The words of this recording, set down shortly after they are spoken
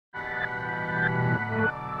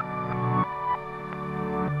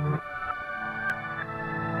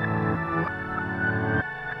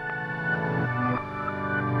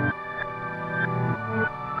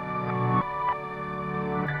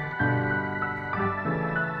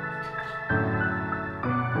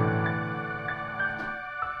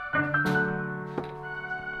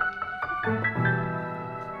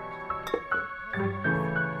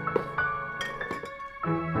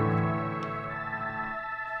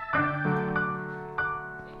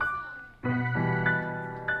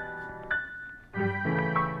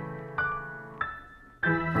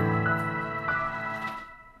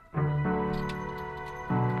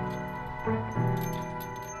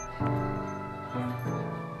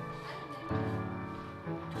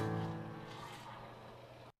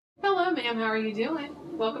ma'am. How are you doing?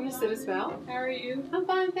 Welcome to Sit a Spell. How are you? I'm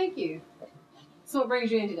fine, thank you. So what brings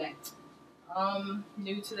you in today?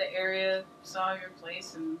 New to the area, saw your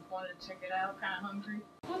place and wanted to check it out, kind of hungry.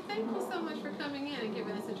 Well, thank you so much for coming in and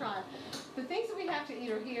giving us a try. The things that we have to eat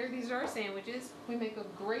are here. These are our sandwiches. We make a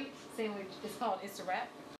great sandwich. It's called It's a Wrap.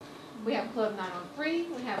 We have Club 903.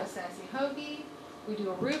 We have a Sassy Hoagie. We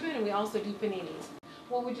do a Reuben, and we also do paninis.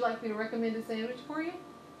 What would you like me to recommend a sandwich for you?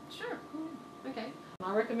 Sure. Okay.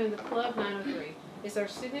 I recommend the Club 903. It's our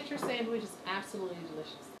signature sandwich. It's absolutely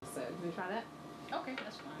delicious. So, can we try that? Okay,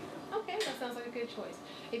 that's fine. Okay, that sounds like a good choice.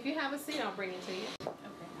 If you have a seat, I'll bring it to you. Okay.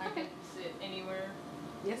 I can sit anywhere.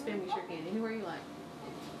 Yes, ma'am, you sure can. Anywhere you like.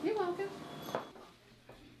 You're welcome.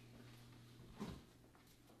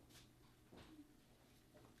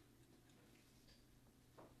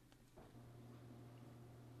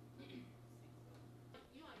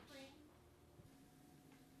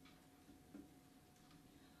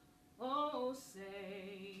 Oh,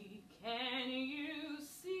 say, can you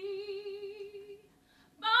see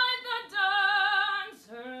by the dawn's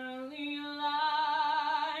early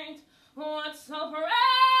light what so proudly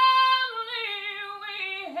we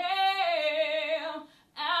hail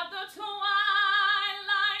at the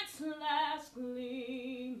twilight's last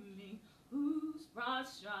gleaming, whose broad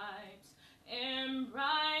stripes and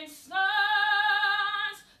bright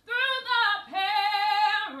stars through the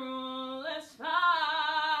perilous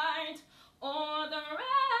fight o'er the ramparts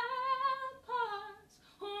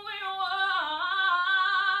we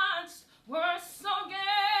watched were so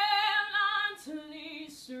gallantly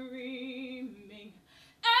streaming,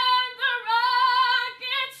 and the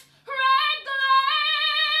rocket's red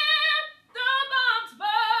glare, the bombs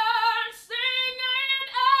bursting in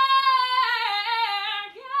air,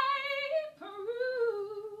 gave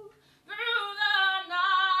proof through the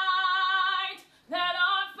night that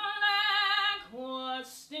our flag was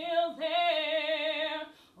still there.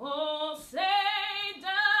 Oh, say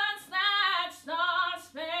does that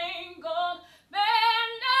star-spangled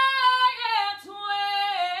banner yet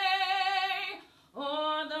wave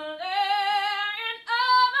o'er the land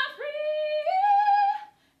of the free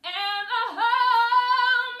and the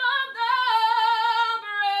home of the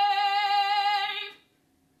brave?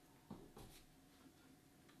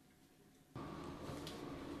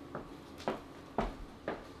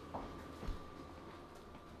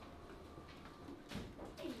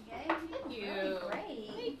 There you go. Thank you. Really great.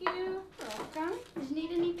 Thank you. You're welcome. Did you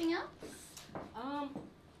need anything else?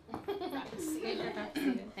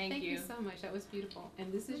 Thank Thank you. you so much. That was beautiful.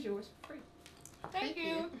 And this is yours for free. Thank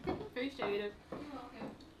you. Appreciate it. You're welcome.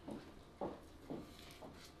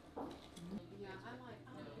 Yeah, I like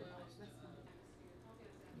your lunch. That's fine. I'll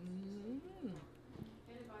get that.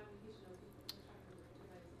 And if I can get you know, people try to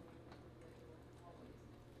remember 2 days a week, always.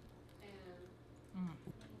 And Mm.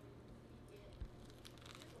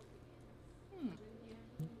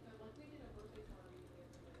 like we did a birthday party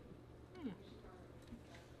yesterday. Hmm. We should try to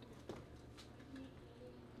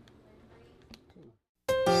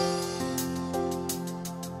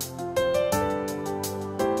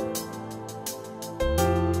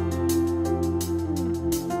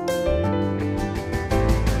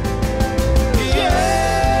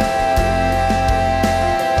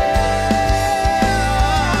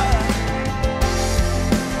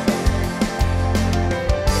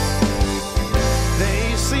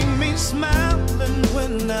They see me smiling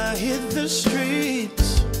when I hit the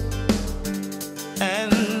streets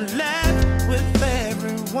and laugh with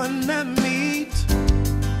everyone I meet.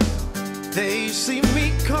 They see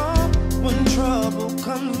me calm when trouble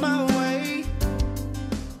comes my way.